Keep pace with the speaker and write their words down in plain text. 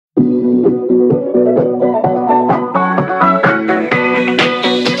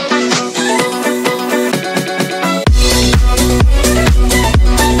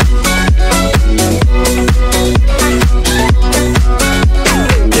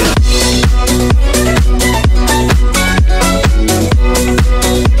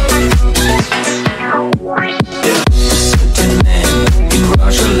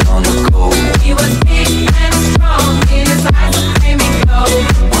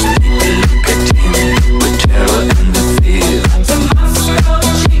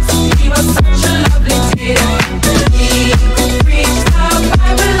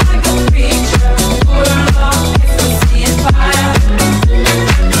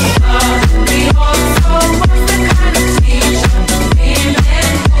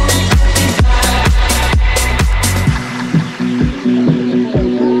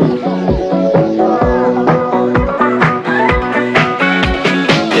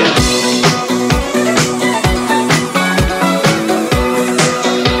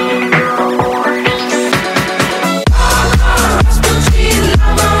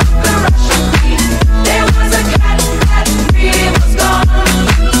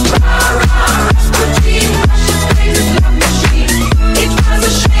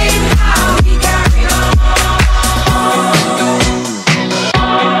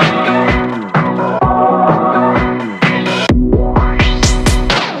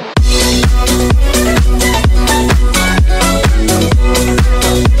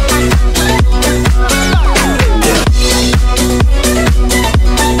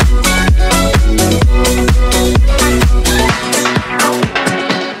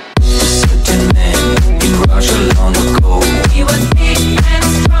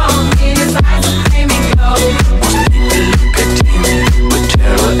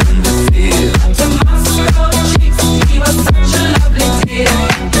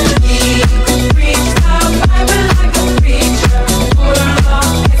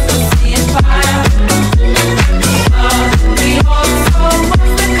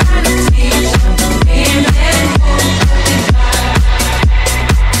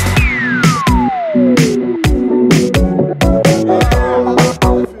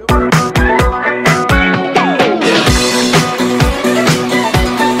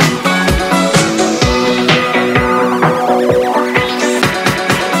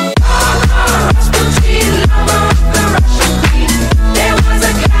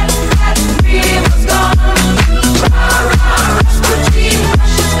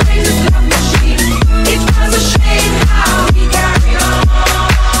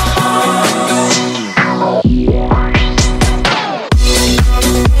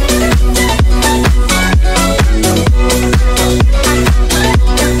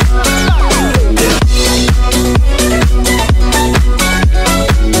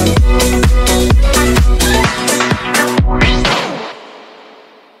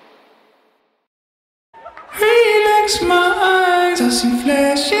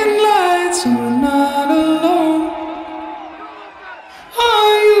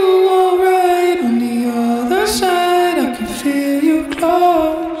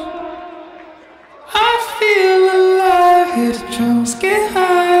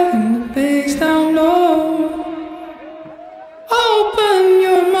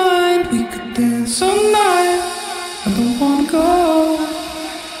some night I don't wanna go.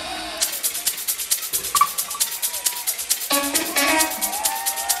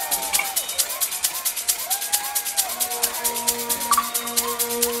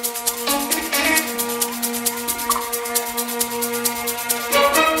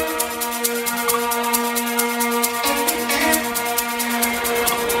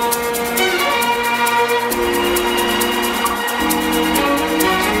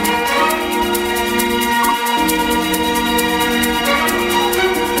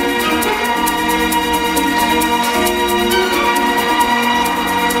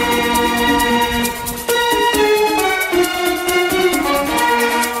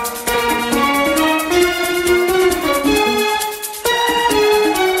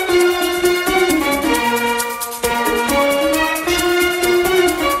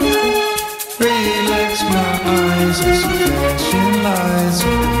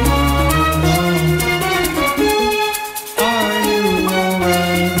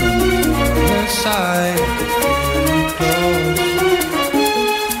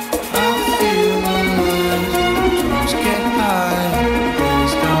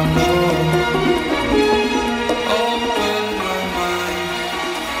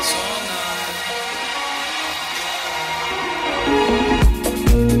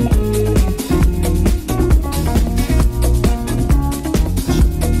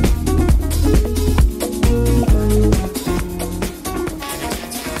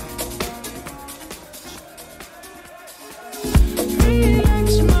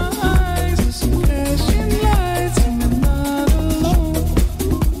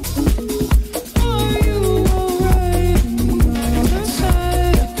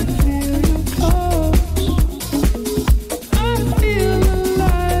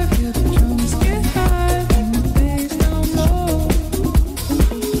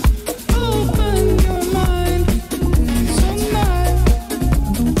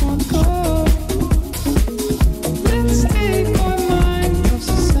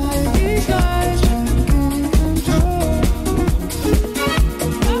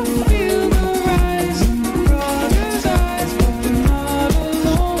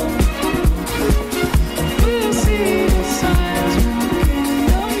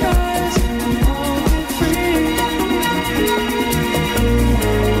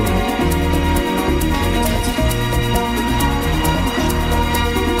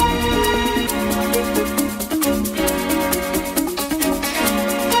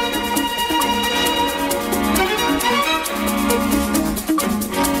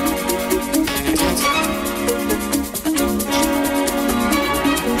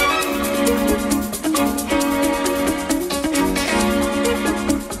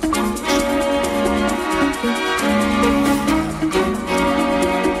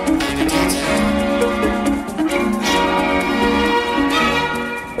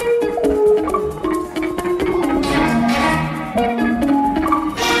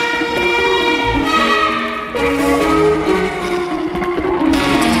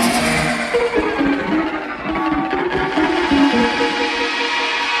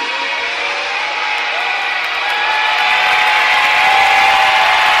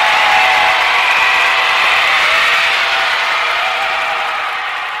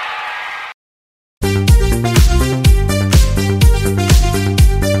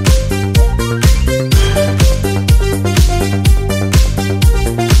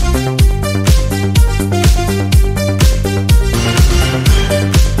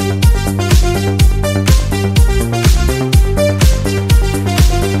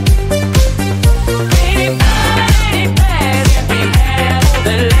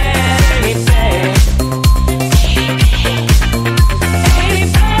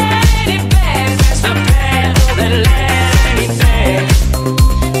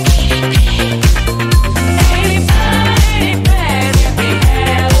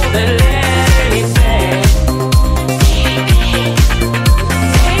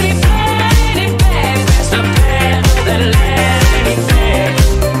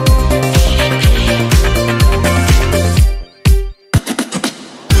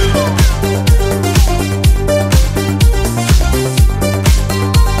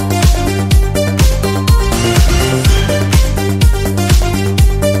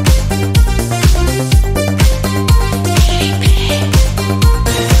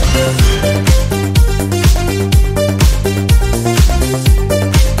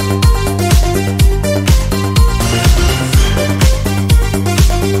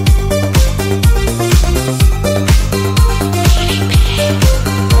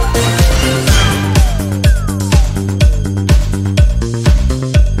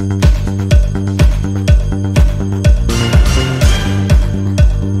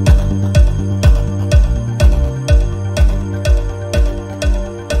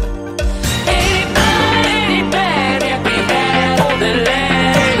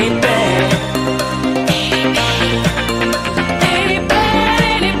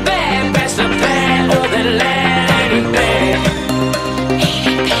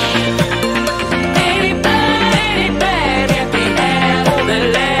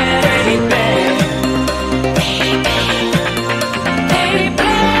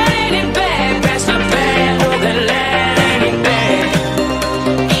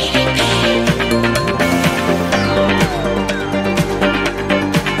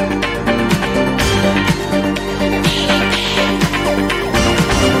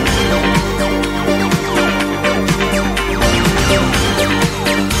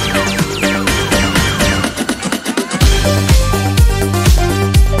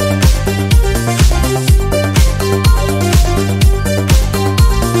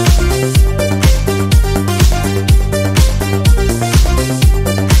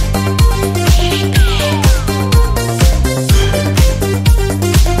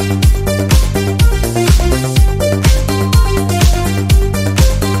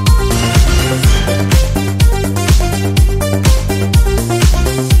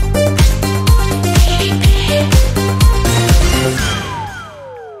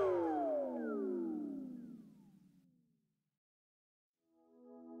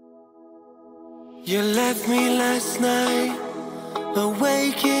 You left me last night,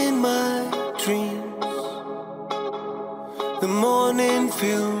 awake in my dreams. The morning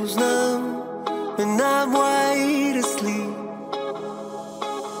feels numb, and I'm wide asleep.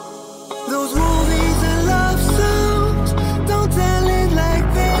 Those movies and love songs don't tell it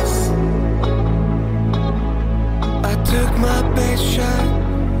like this. I took my best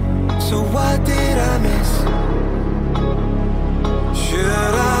shot, so what did I miss? Should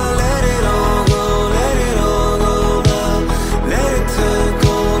I let it all go, let it all go now? Let it turn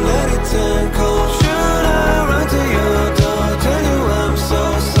cold, let it turn cold. Should I run to your door, tell you I'm so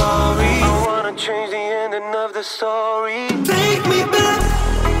sorry? I wanna change the ending of the story. Take me back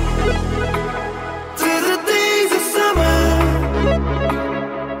to the days of summer,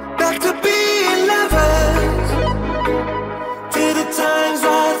 back to being lovers, to the times I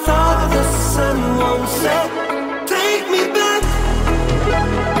thought the sun won't set. Take me back,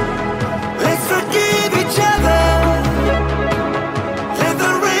 let's forgive each other. Let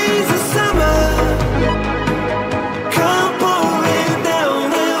the rains of summer come pouring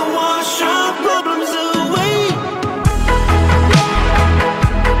down and wash our problems away.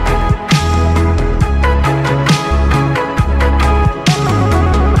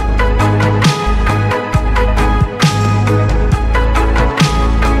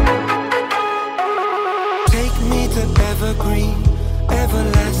 Take me to evergreen,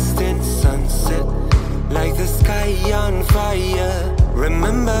 everlasting sunset, like the sky on fire.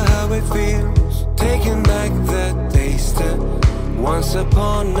 Remember how it feels, taking back the taste of once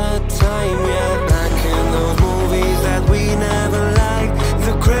upon a time, yeah. Back in those movies that we never liked.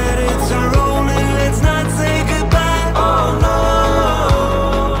 The credits are rolling, let's not say goodbye. Oh no,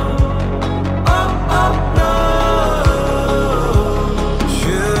 oh oh no.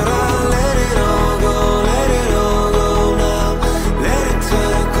 Should I let it all go, let it all go now? Let it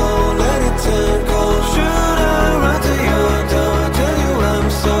turn cold, let it turn cold. Should I run to your door, tell you I'm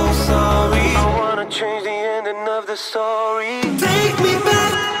so sorry? I wanna change the ending of the story. Take me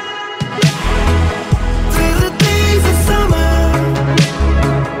back to the days of summer,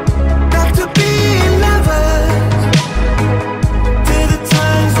 back to being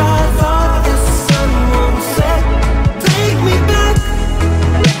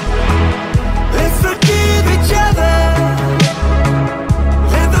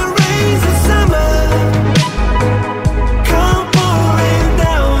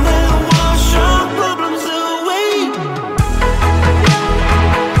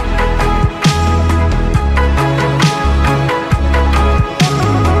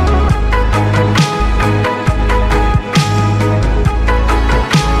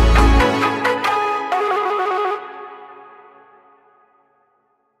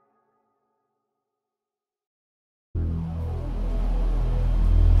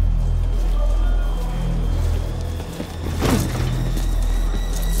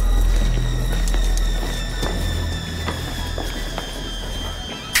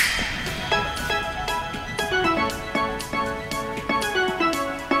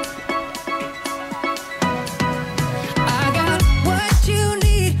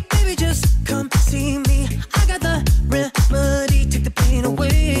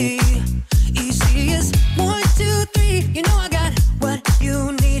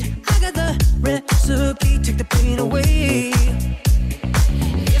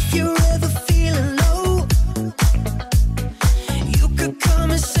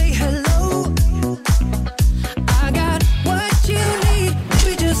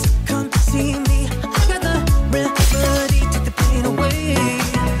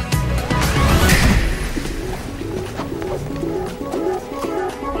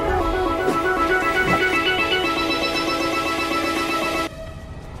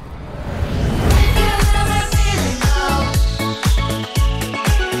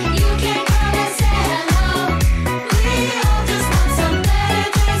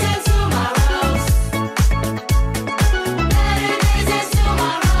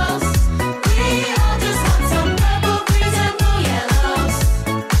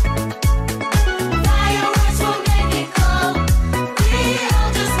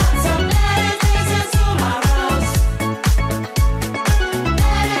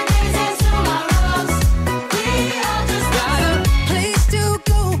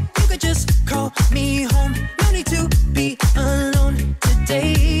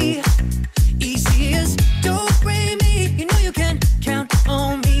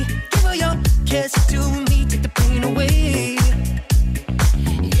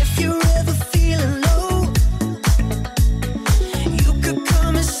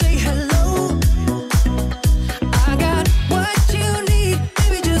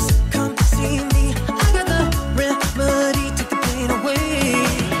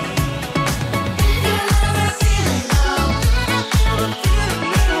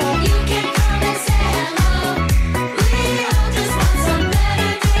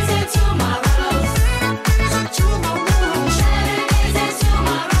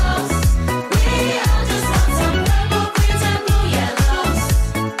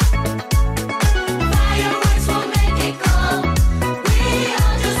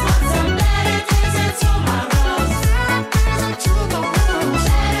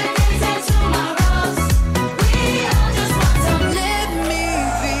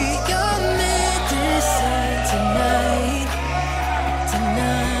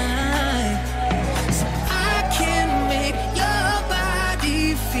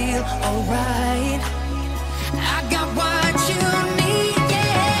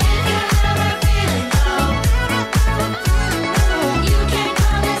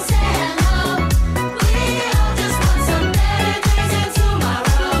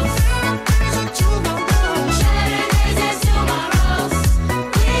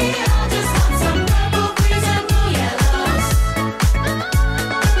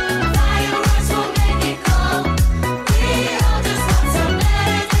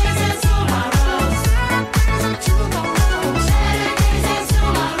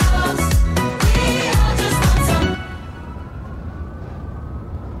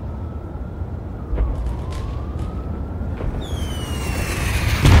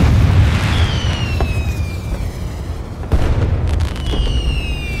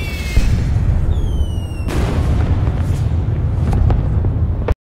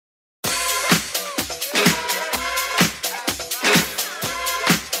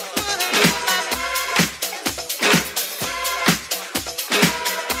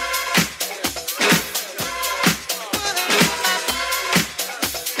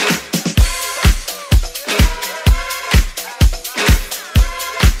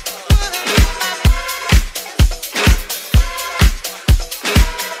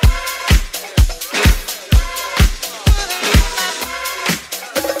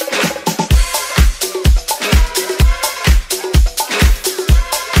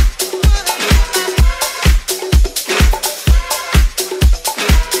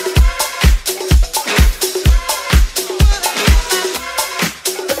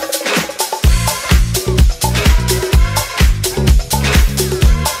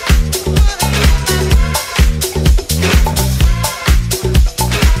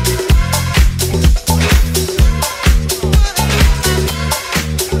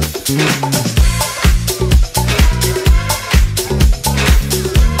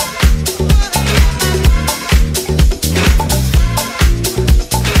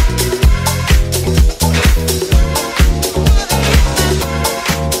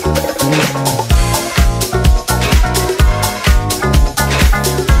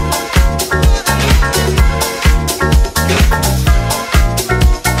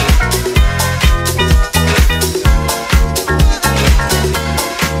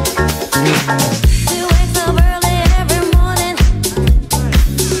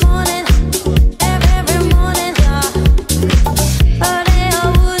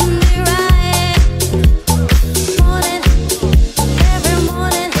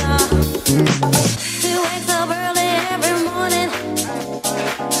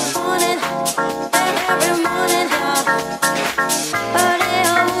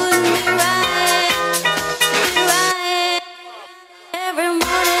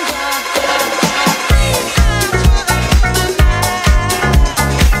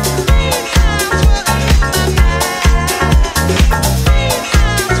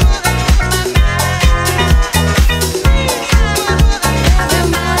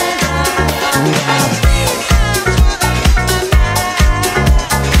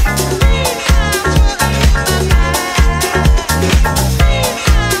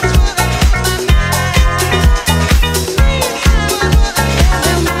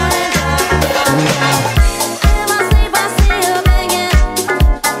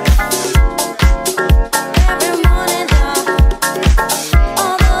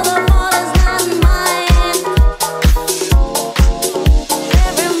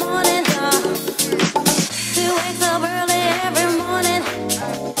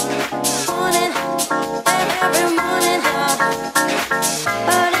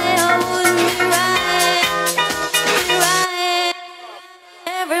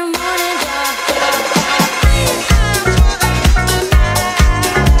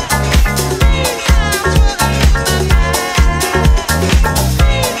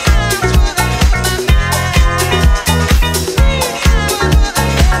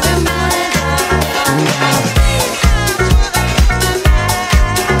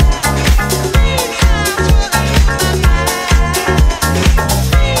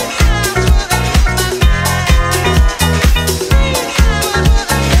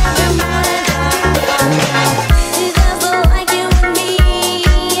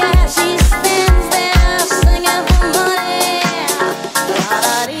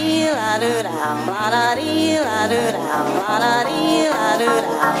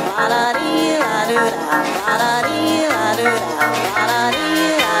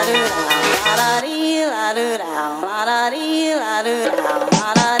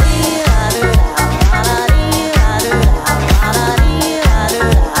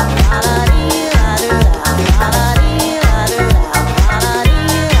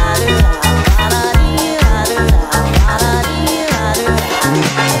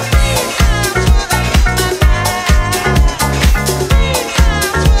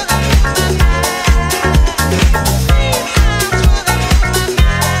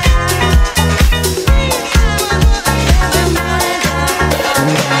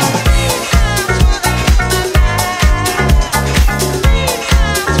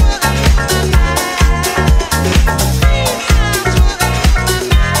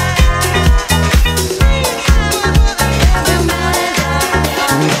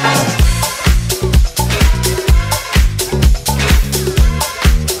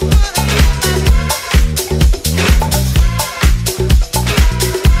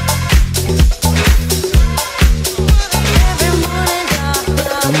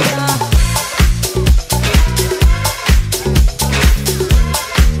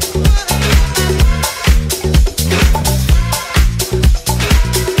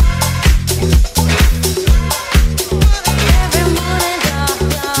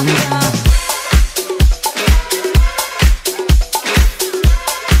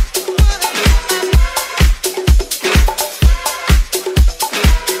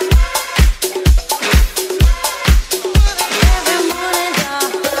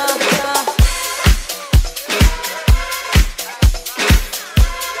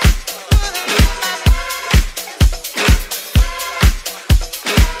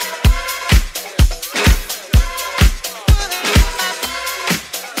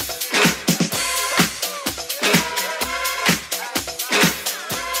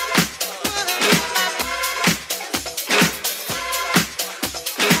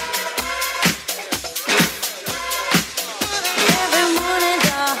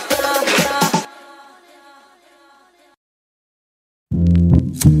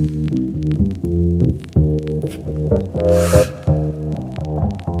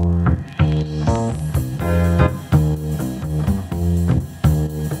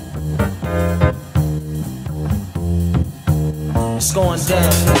It's going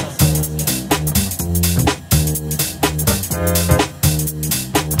down.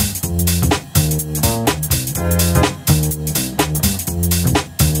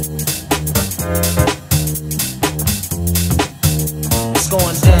 It's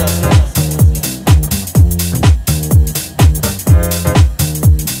going down.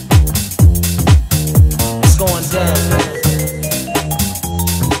 It's going down.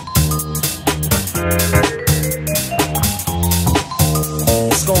 It's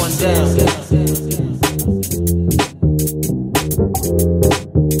going down.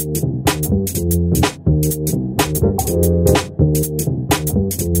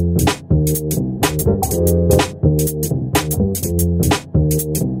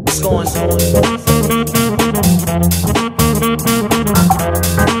 It's going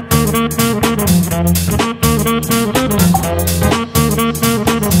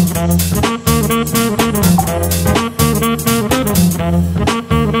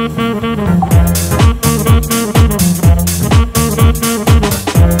down.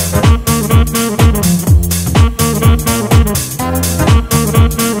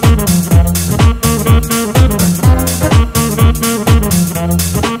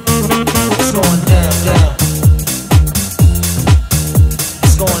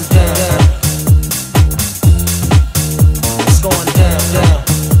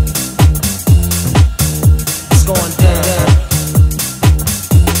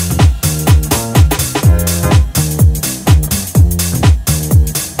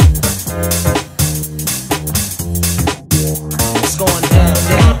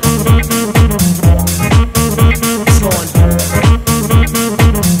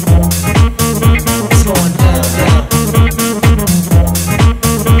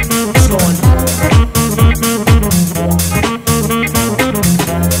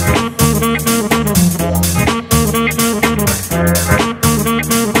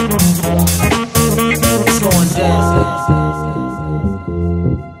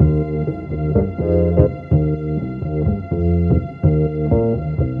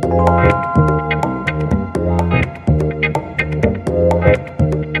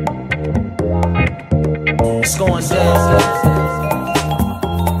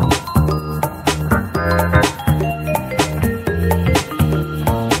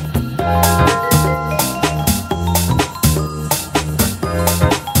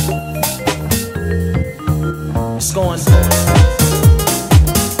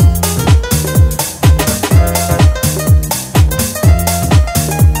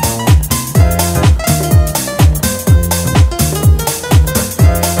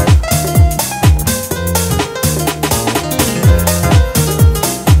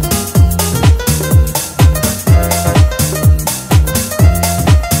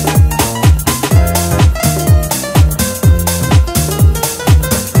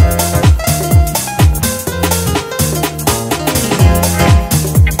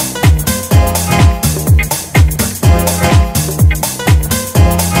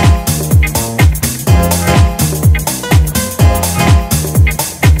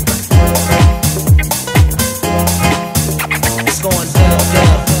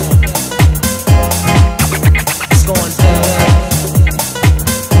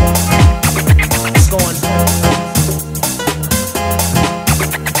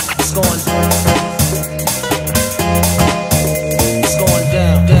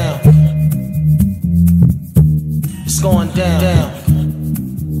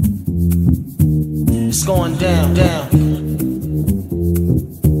 It's going down, down.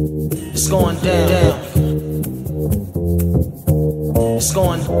 It's going down, down. It's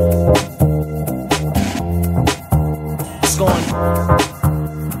going. It's going.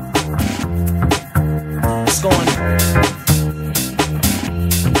 It's going.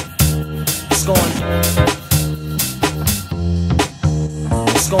 It's going.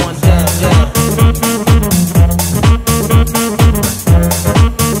 It's going down, down.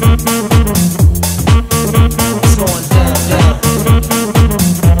 It's going down, down.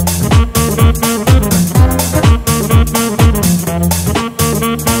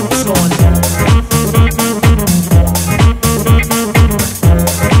 It's going down. It's going down.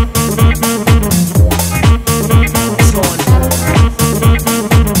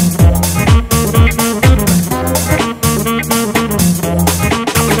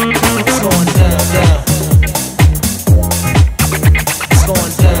 It's going down, down. It's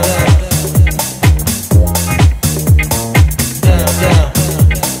going down, down, down, down,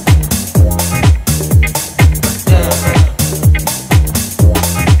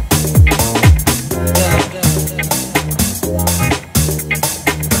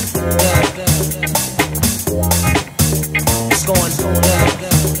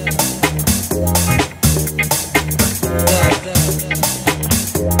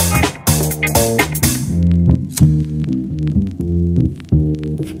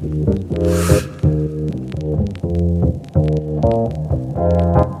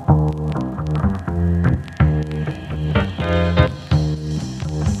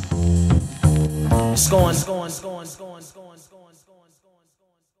 it's going down, it's going, it's going, it's going, it's going, it's going, it's going, it's going.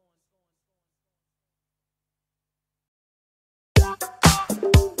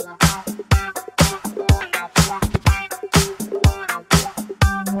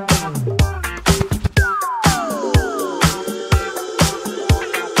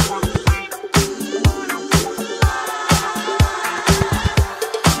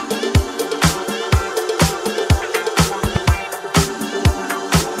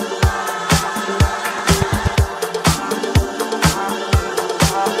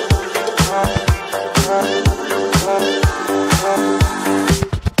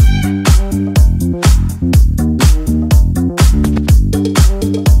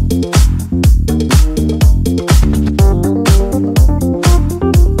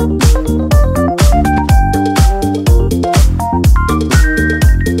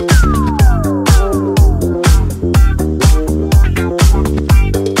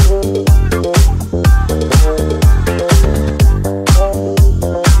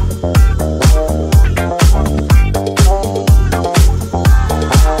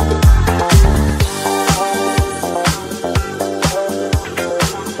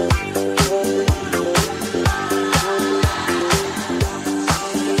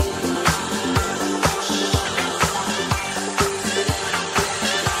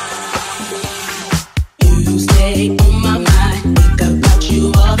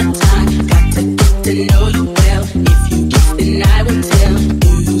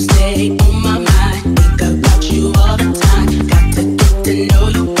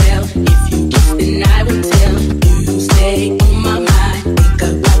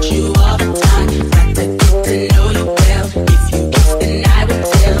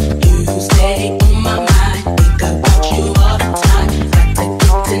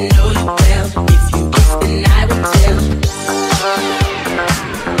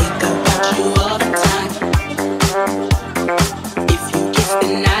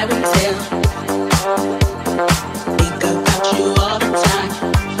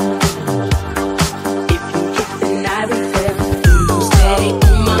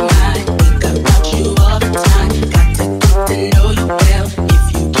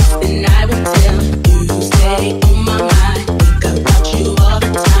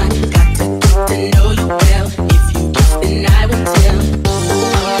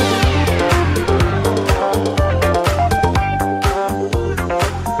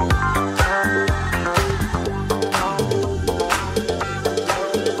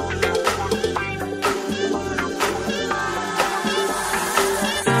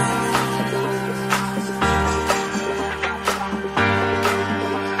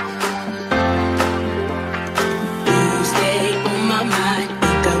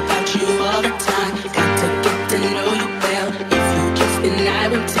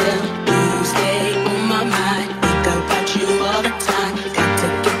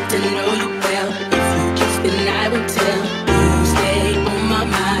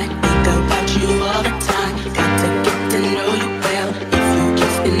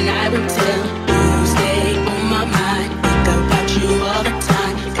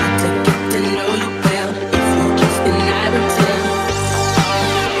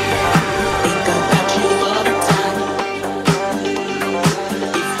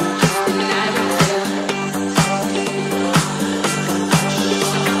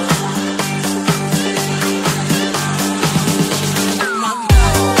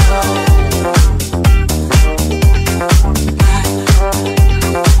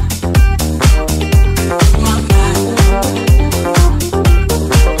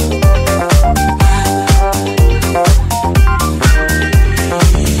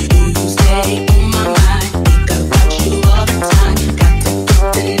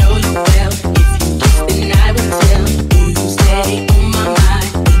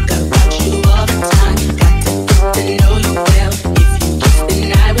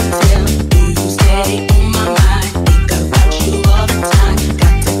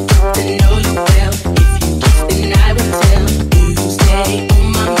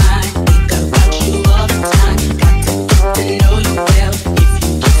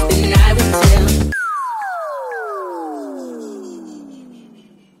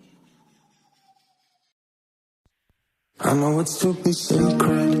 it's to be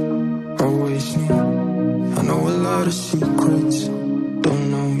sacred, always new. I know a lot of secrets, don't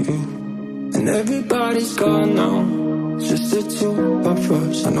know you. And everybody's gone now, just the two of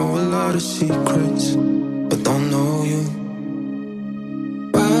us. I know a lot of secrets, but don't know you.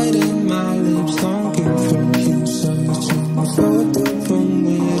 Biting my lips, longing for you, searching for the room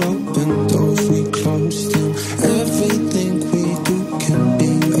with open doors we closed in. Everything we do can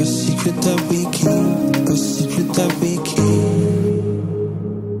be a secret that we keep, a secret that we keep.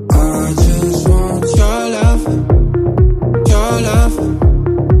 I just want your love, your love,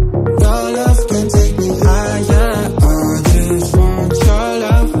 your love can take me higher. I just want your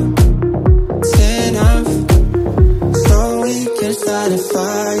love, it's enough, so we can start a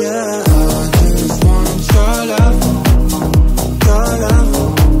fire. I just want your love, your love,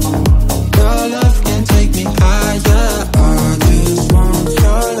 your love can take me higher. I just want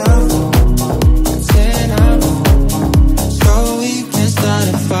your love, it's enough, so we can start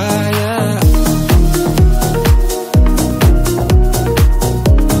a fire.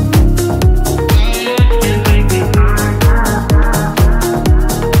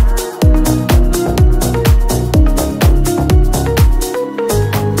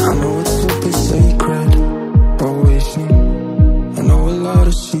 I know it's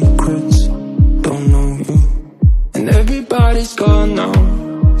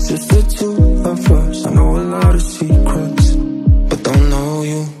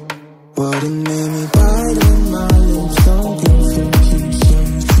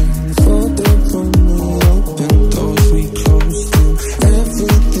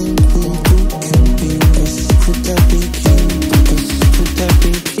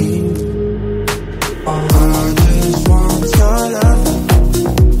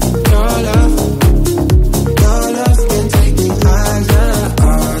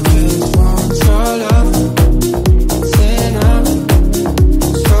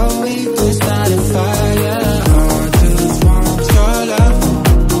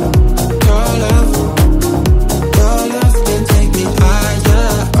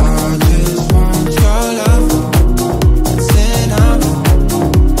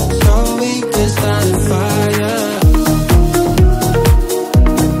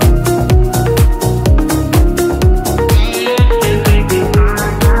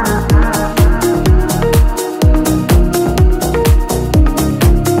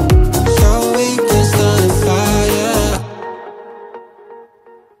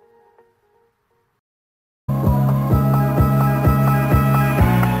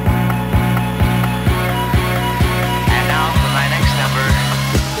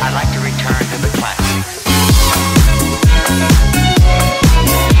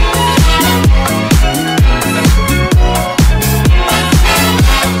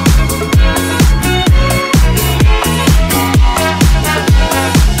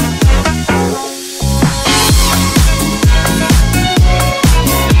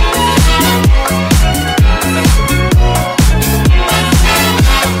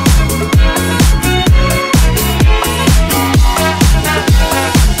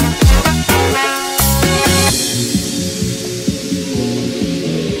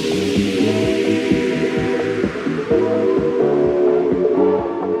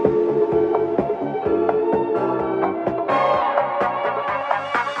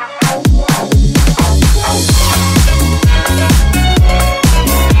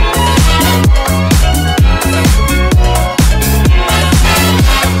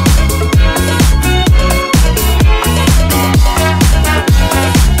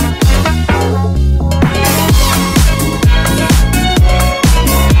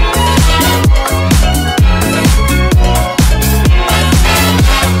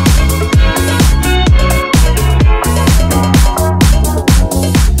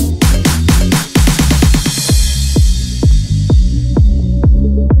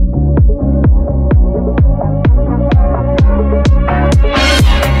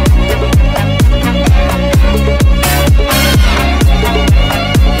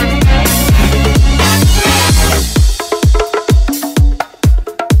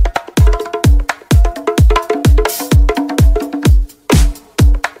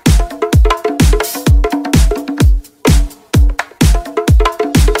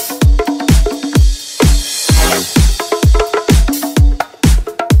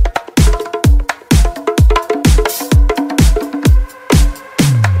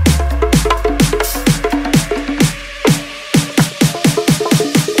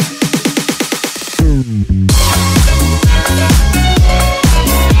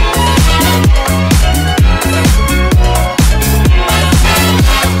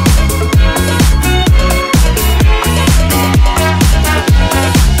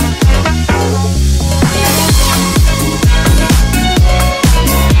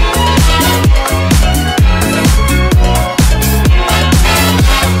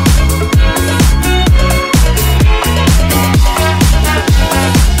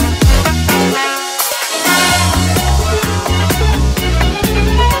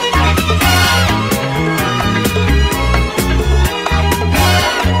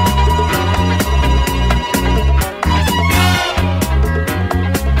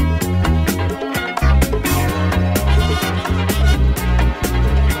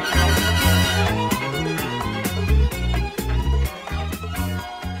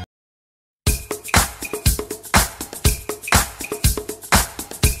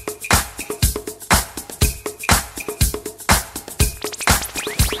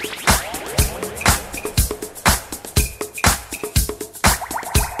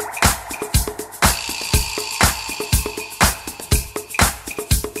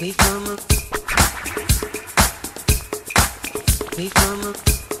We come up. We come up.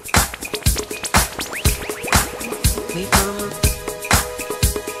 We come up.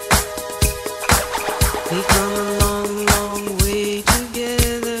 We come a long, long way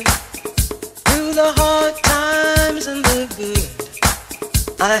together through the hard times and the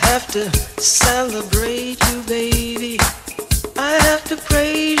good. I have to celebrate you, baby. I have to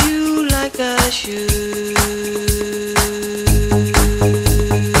praise you like I should.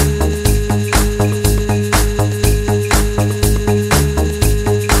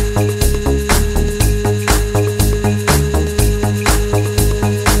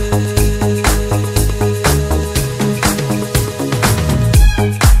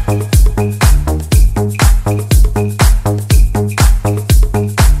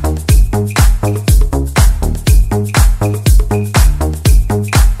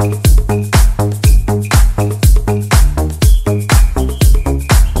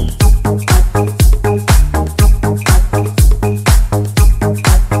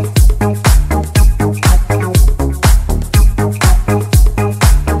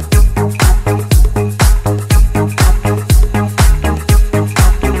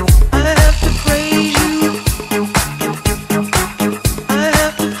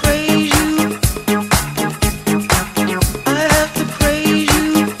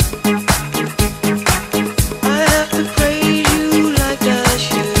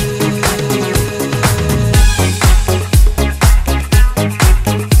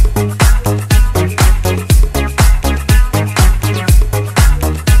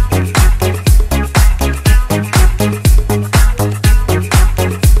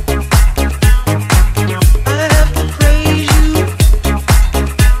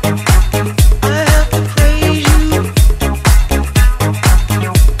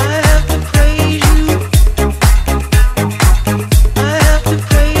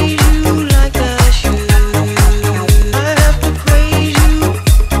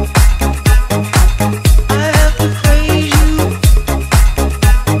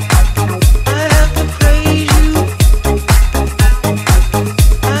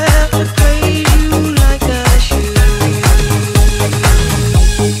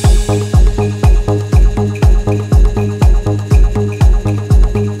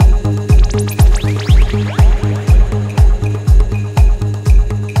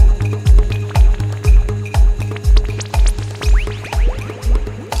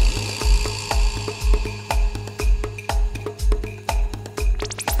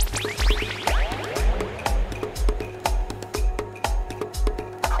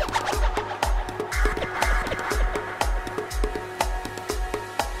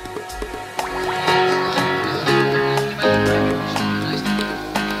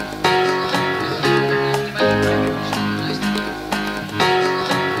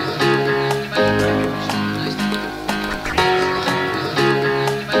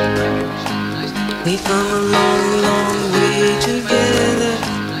 We've come a long, long way together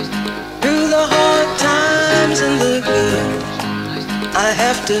through the hard times and the good. I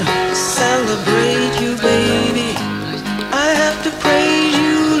have to celebrate you, baby. I have to praise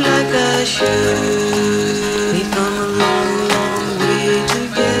you like I should. We've come a long, long way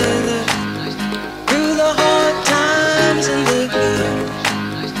together through the hard times and the good.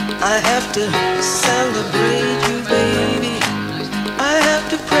 I have to celebrate you, baby. I have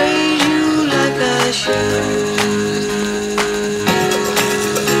to praise you like I should.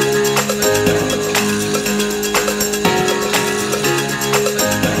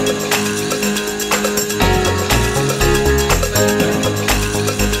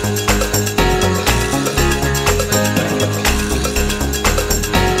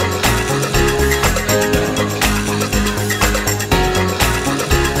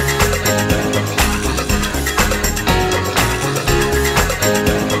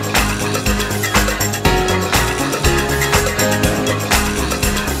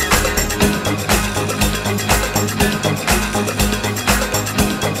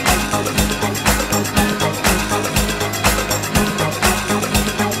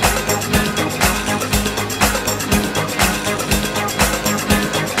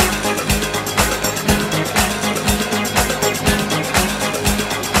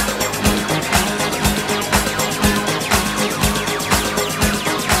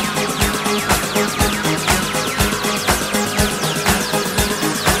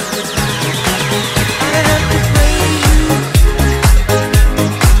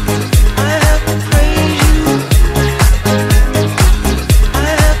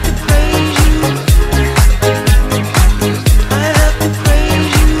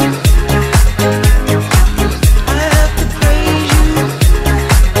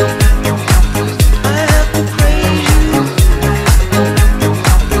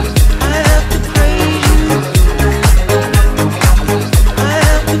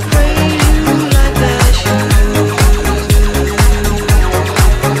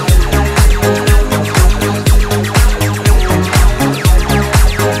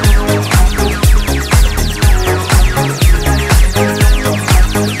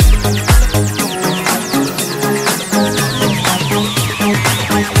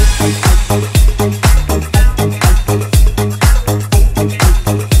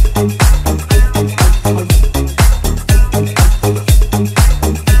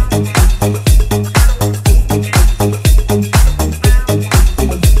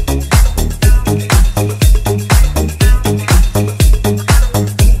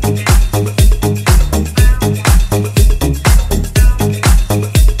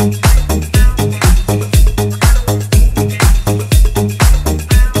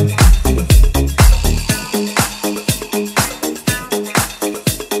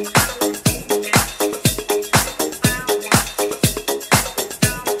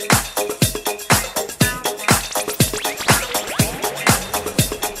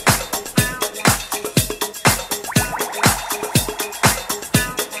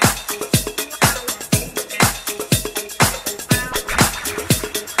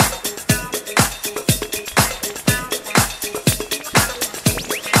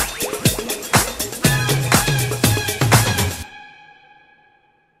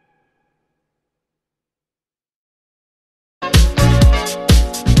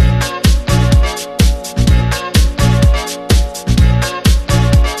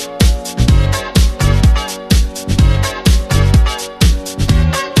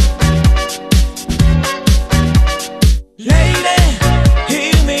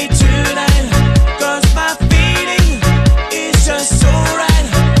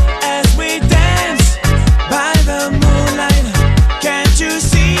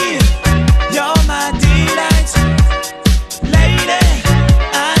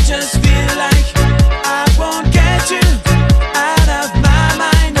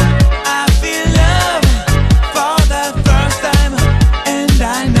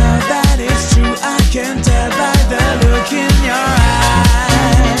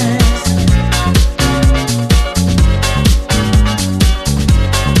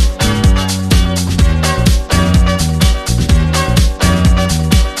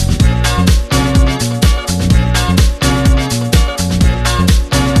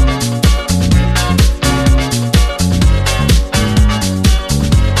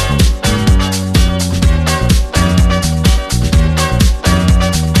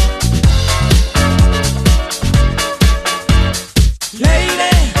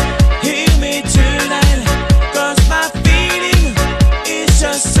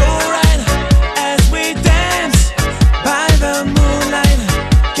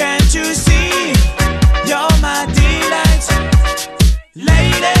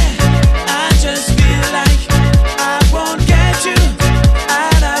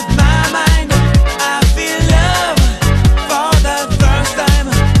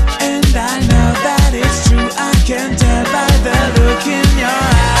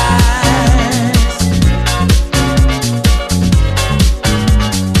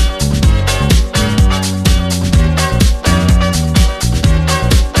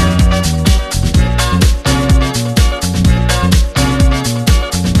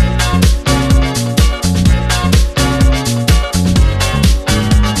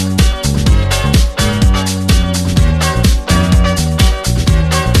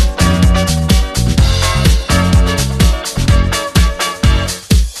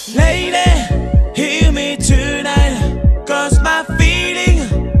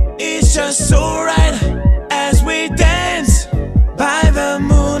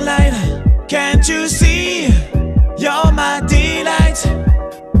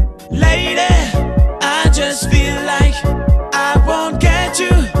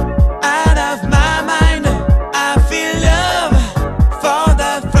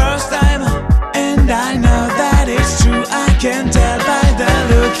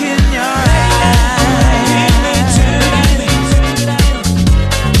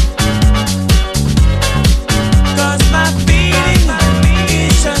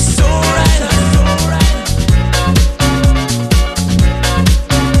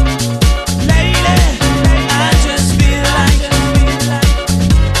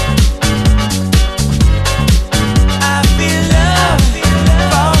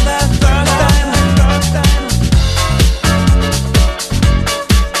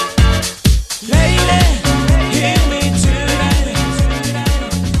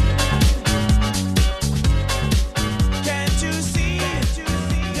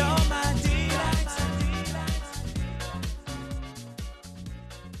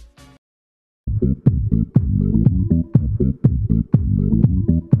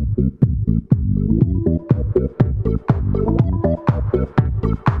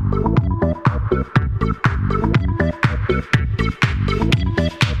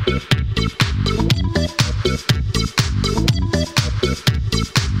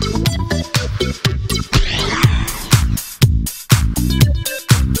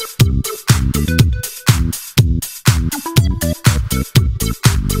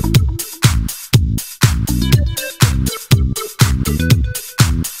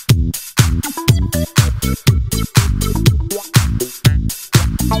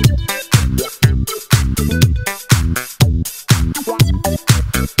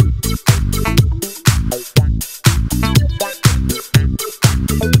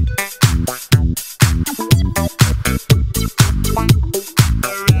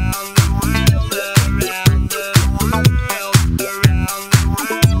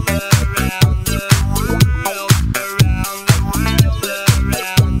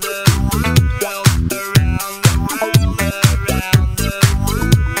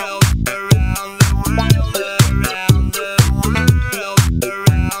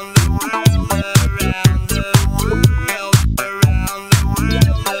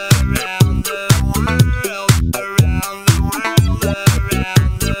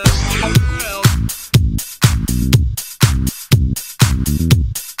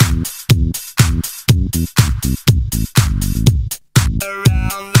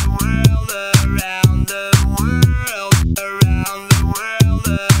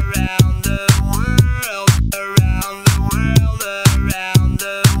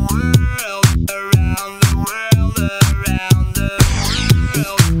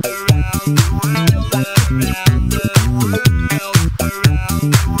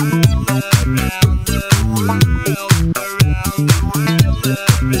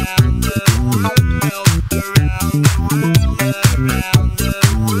 Around the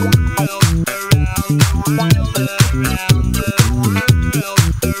world.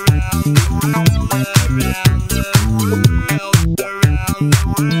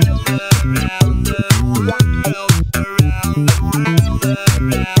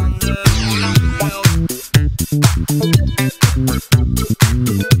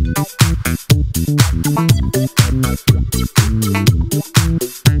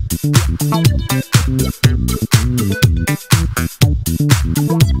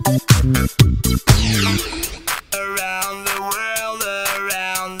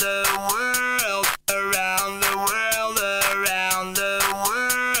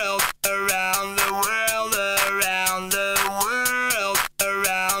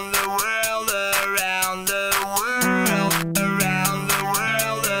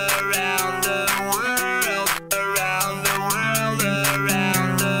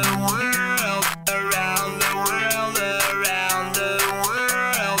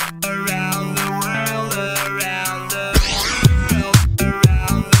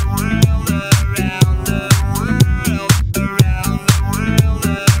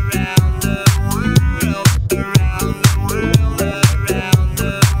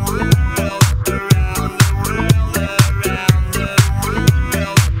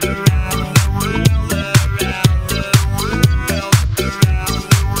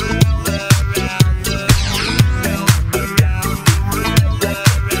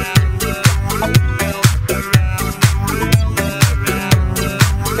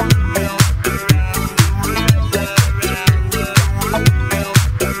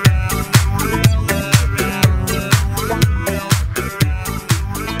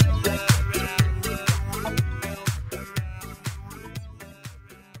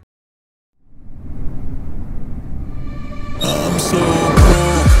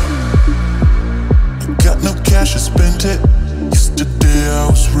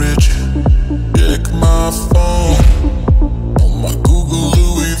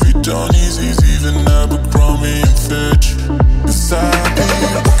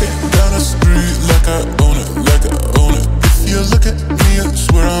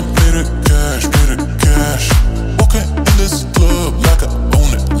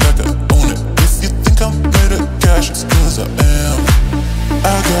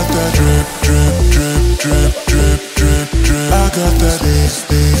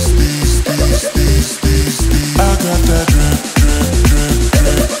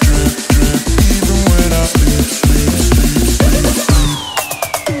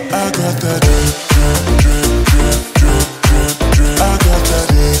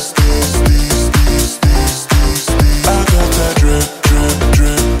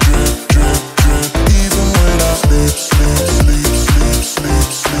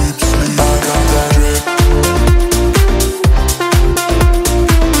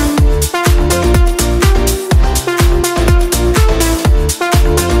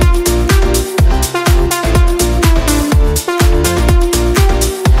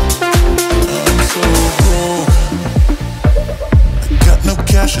 no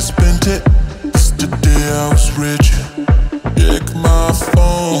cash, I spent it. Yesterday I was rich. Check my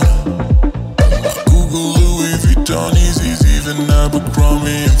phone. Google Louis Vuitton, Yeezys, even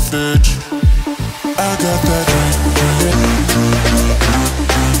Abercrombie and Fitch. I got that drip, drip.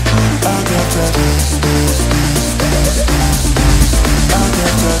 I got that I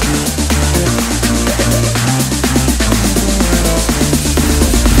got that drip, drip.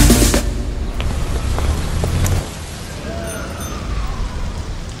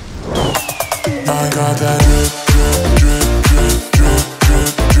 I got that drip, drip, drip, drip, drip,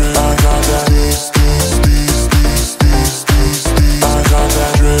 drip, drip. I got that steez. I got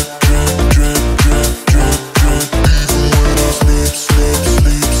that drip, drip, drip, drip, drip, drip. Even when I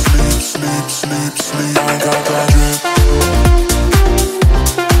sleep. I got that drip.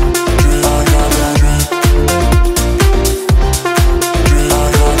 I got that drip.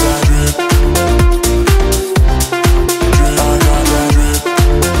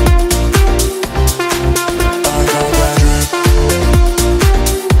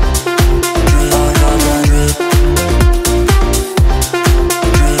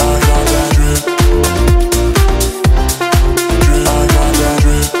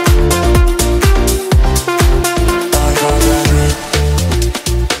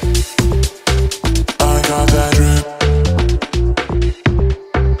 I got that drip.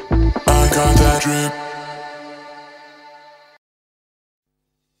 I got that drip.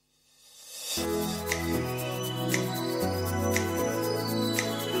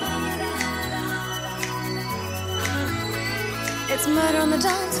 It's murder on the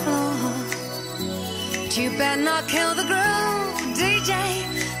dance floor, but you better not kill the groove, DJ.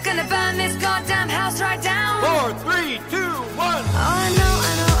 Gonna burn this goddamn house right down. 4, 3, 2, 1. Oh, I know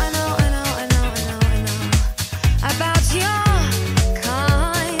about your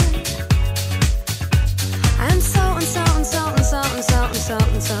kind. And so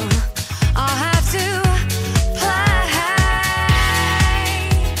I'll have to play.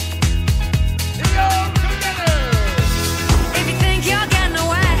 If you think you're getting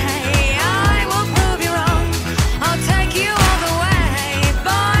away, I will prove you wrong. I'll take you all the way.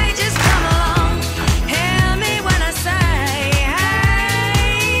 Boy, just come along. Hear me when I say, hey.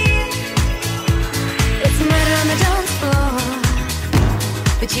 It's murder on the dance floor,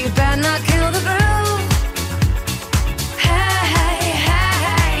 but you better not kill the groove.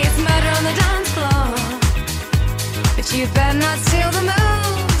 Hey, it's murder on the dance floor, but you better not steal the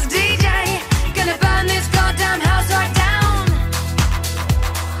moves, DJ. Gonna burn this goddamn house right down.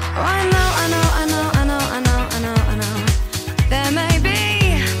 Oh, I know. There may be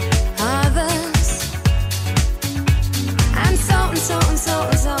others, and so.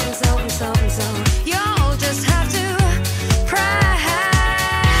 You'll just have to pray.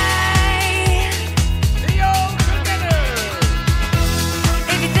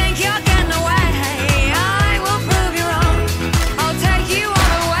 If you think you're getting away, I will prove you wrong. I'll take you all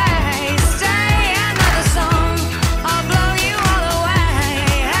the way. Stay another song. I'll blow you all away.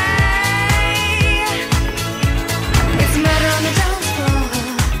 Hey. It's murder on the dance floor,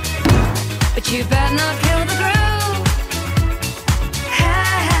 but you better not kill the groove.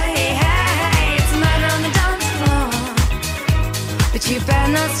 Hey, it's murder on the dance floor, but you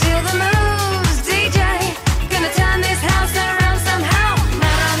better not steal the moves, DJ. Gonna turn this house around somehow.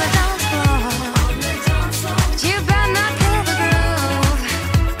 Murder on the dance floor, but you better not kill the groove.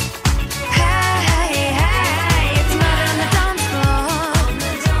 Hey, it's murder on the dance floor,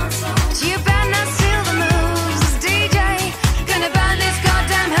 but you better not steal the moves, DJ. Gonna burn this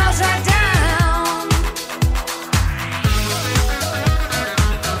goddamn house right down.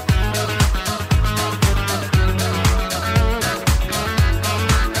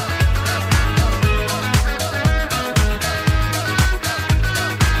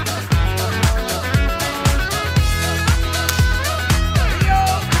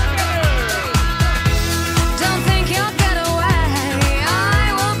 Don't think you'll get away. I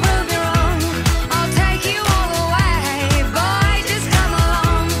will prove you wrong. I'll take you all the way. Boy, just come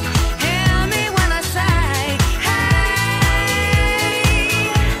along. Hear me when I say, hey.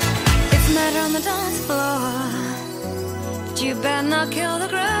 It's murder on the dance floor, but you better not kill the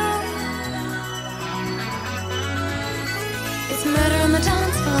groove. It's murder on the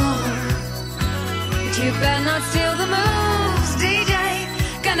dance floor, but you better not steal the mood.